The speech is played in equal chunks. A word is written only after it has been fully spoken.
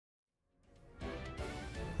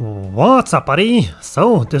What's up, buddy?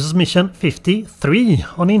 So, this is mission 53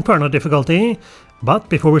 on Inferno Difficulty. But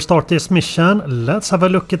before we start this mission, let's have a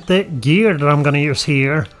look at the gear that I'm gonna use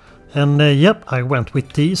here. And yep, I went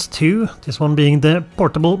with these two. This one being the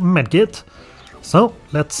portable medkit. So,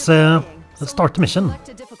 let's start the mission.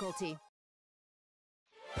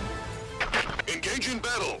 Engage in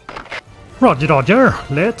battle. Roger, Roger.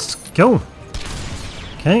 Let's go.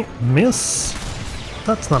 Okay, miss.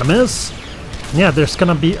 That's not a miss. Yeah, there's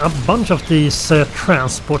gonna be a bunch of these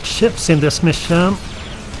transport ships in this mission,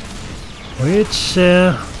 which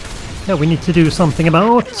yeah, we need to do something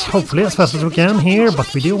about, hopefully as fast as we can here,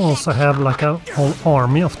 but we do also have like a whole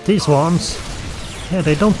army of these ones. Yeah,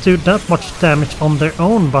 they don't do that much damage on their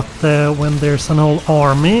own, but when there's an whole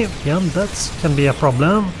army, yeah, that can be a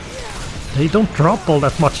problem. They don't drop all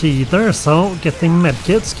that much either, so getting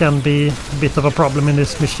medkits can be a bit of a problem in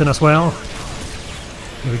this mission as well.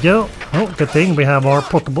 Here we go. Oh, good thing we have our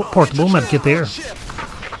portable medkit here.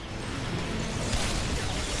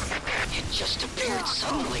 It just appeared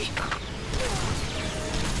suddenly.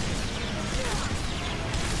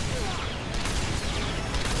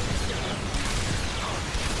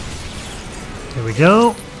 Here we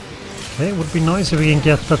go. Okay, it would be nice if we can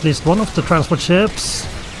get at least one of the transport ships.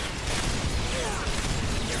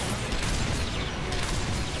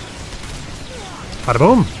 Bada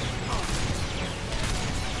boom.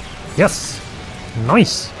 Yes!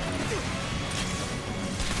 Nice!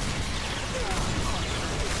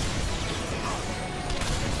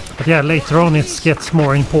 But yeah, later on it gets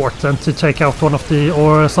more important to take out one of the,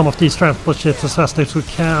 or some of these transport ships as fast as we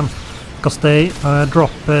can, because they drop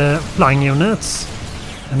flying units,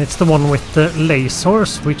 and it's the one with the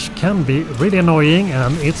lasers, which can be really annoying,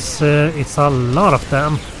 and it's a lot of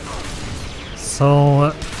them.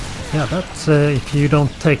 So yeah, that's if you don't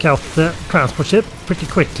take out the transport ship pretty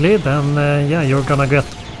quickly, then yeah, you're gonna get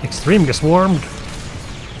extremely swarmed.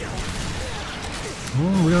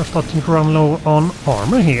 Oh, we are starting to run low on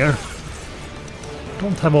armor here.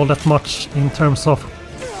 Don't have all that much in terms of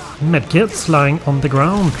medkits lying on the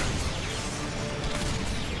ground.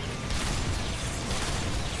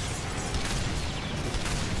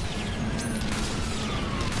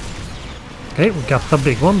 Okay, we got the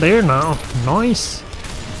big one there now. Nice.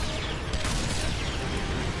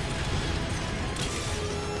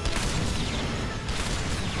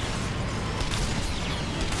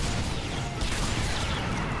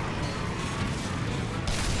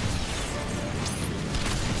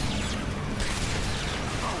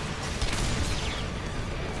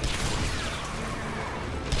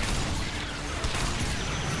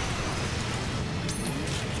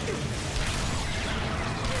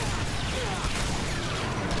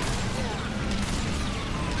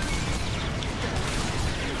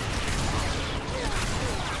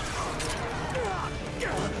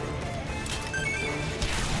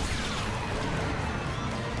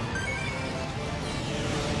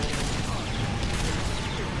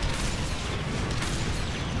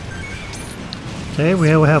 Okay, we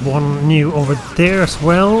have one new over there as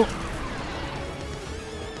well.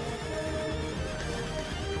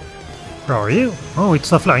 Where are you? Oh,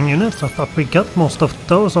 it's a flying unit. I thought we got most of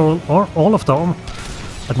those, or all of them.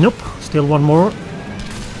 But nope, still one more.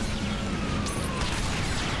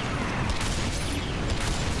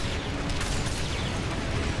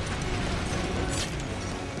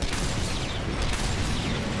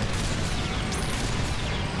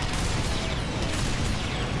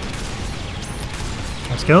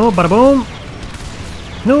 Let's go, bada boom!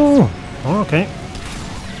 No! Oh, okay.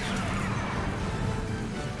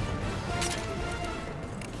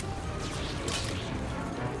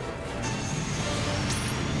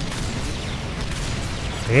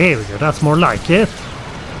 There we go, that's more like it.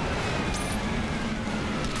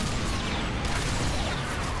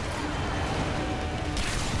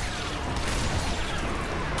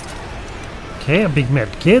 Okay, a big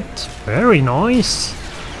medkit. Very nice.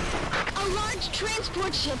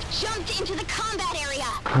 Transport ship jumped into the combat area.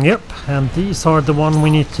 Yep, and these are the one we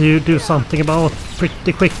need to do something about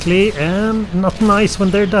pretty quickly, and not nice when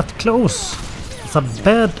they're that close. It's a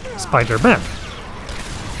bad spider bag.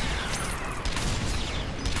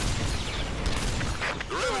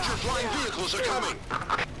 The Ravager flying vehicles are coming.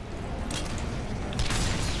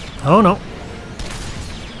 Oh no.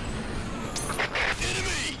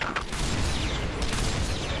 Enemy!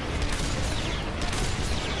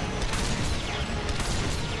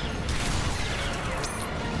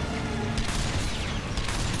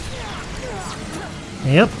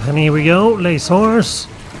 Yep, and here we go, lasers.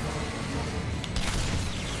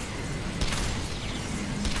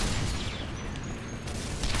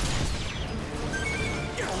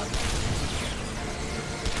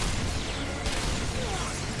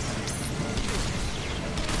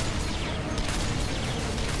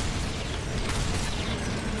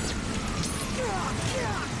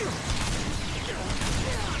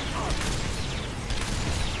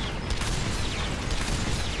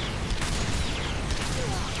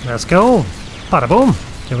 Let's go. Bada boom.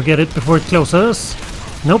 Can we get it before it closes?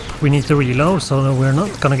 Nope, we need to reload, so we're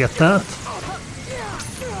not gonna get that.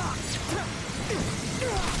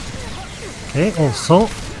 Okay, also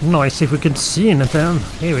nice if we could see anything.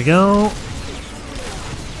 Here we go.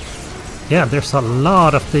 Yeah, there's a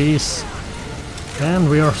lot of these. And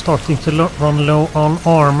we are starting to run low on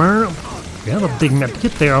armor. We have a big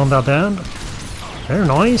medkit there on that end. Very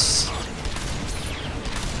nice.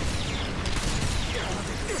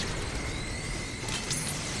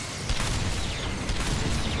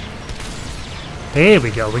 There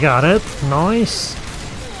we go, we got it. Nice.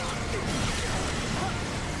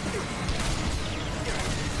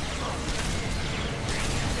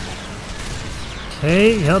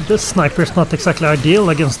 Okay, yeah, this sniper is not exactly ideal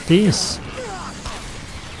against these.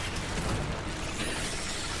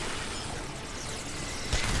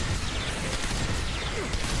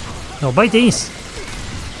 No, bite these.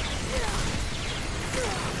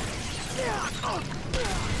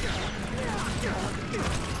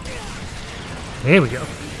 There we go.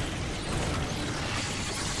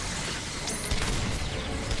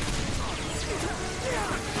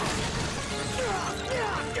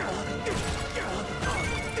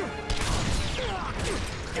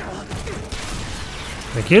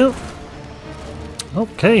 Thank you.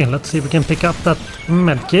 Okay, let's see if we can pick up that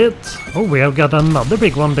medkit. Oh, we have got another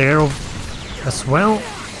big one there as well.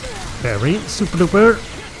 Very super duper.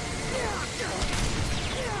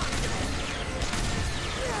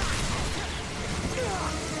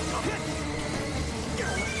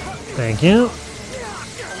 Thank you.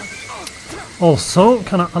 Also,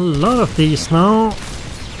 kind of a lot of these now.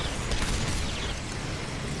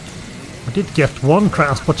 I did get one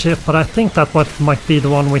transport ship, but I think that might be the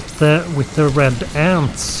one with the red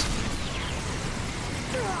ants.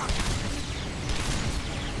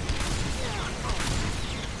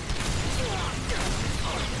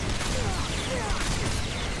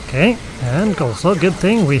 Okay, and also good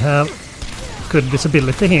thing we have good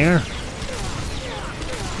visibility here.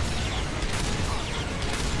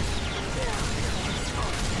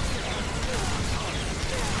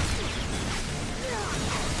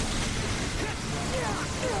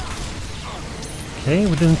 Okay,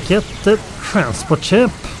 we didn't get the transport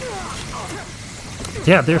ship.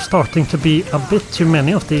 Yeah, there's starting to be a bit too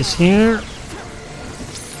many of these here.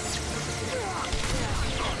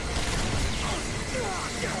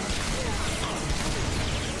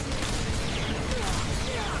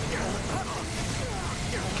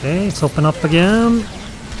 Okay, let's open up again.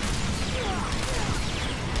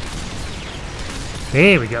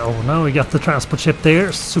 There we go. Now we got the transport ship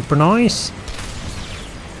there. Super nice.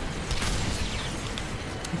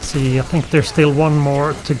 See, I think there's still one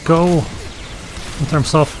more to go in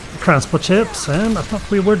terms of transport ships, and I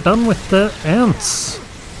thought we were done with the ants.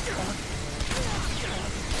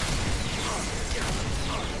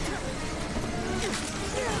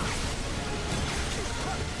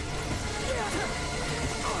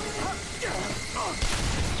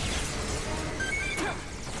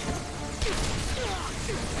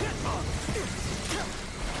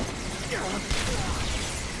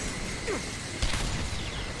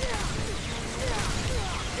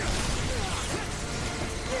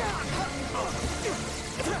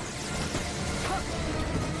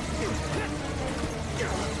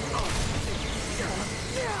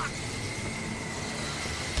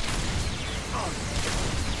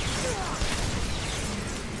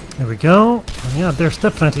 There we go. Yeah, there's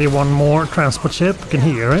definitely one more transport ship. You can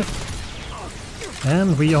hear it.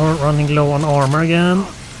 And we are running low on armor again.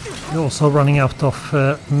 We're also running out of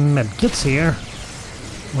medkits here.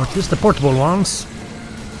 Or at least the portable ones.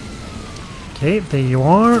 Okay, there you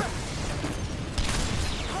are.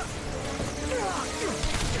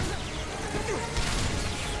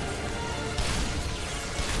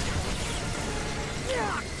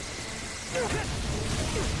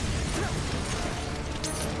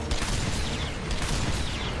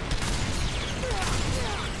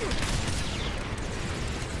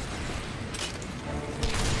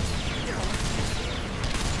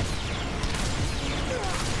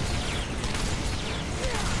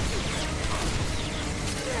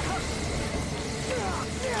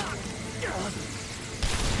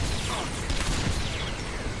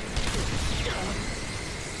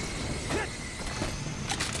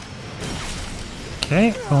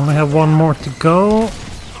 Okay, we only have one more to go.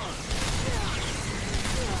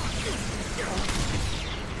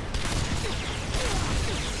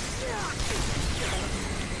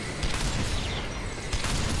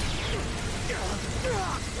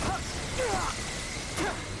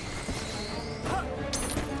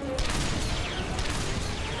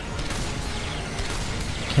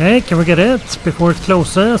 Okay, can we get it before it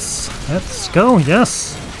closes? Let's go,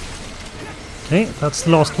 yes. Okay, that's the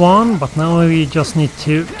last one, but now we just need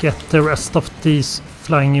to get the rest of these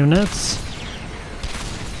flying units.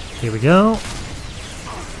 Here we go.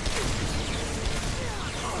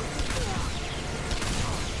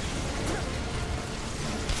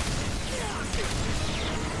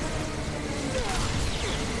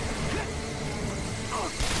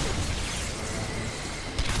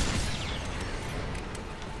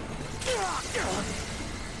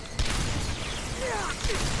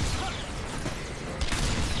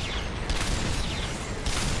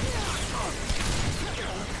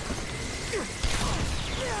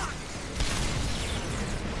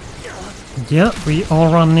 Yeah, we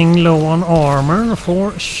are running low on armor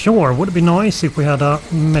for sure. Would it be nice if we had a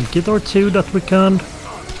medkit or two that we can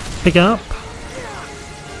pick up?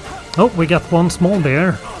 Oh, we got one small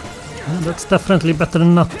there. That's definitely better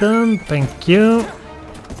than nothing. Thank you.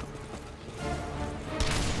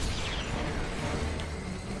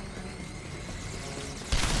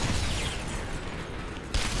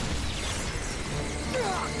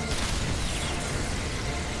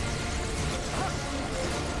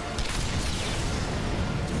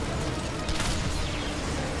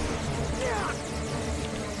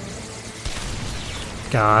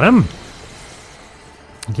 Got him.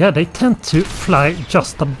 Yeah, they tend to fly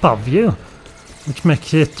just above you, which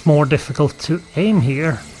makes it more difficult to aim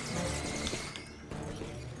here.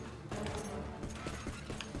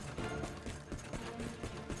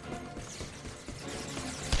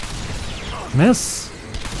 Miss.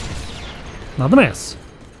 Another miss.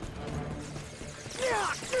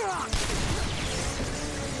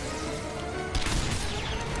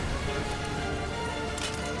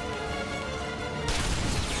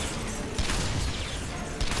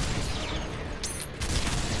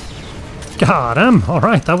 Got him!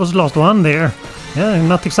 Alright, that was the last one there. Yeah,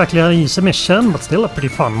 not exactly an easy mission, but still a pretty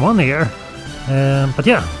fun one here. But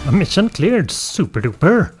yeah, a mission cleared. Super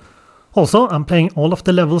duper. Also, I'm playing all of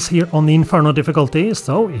the levels here on the Inferno difficulty,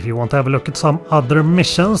 so if you want to have a look at some other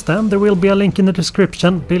missions, then there will be a link in the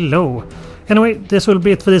description below. Anyway, this will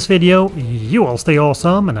be it for this video. You all stay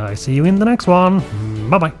awesome, and I see you in the next one.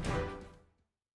 Bye bye.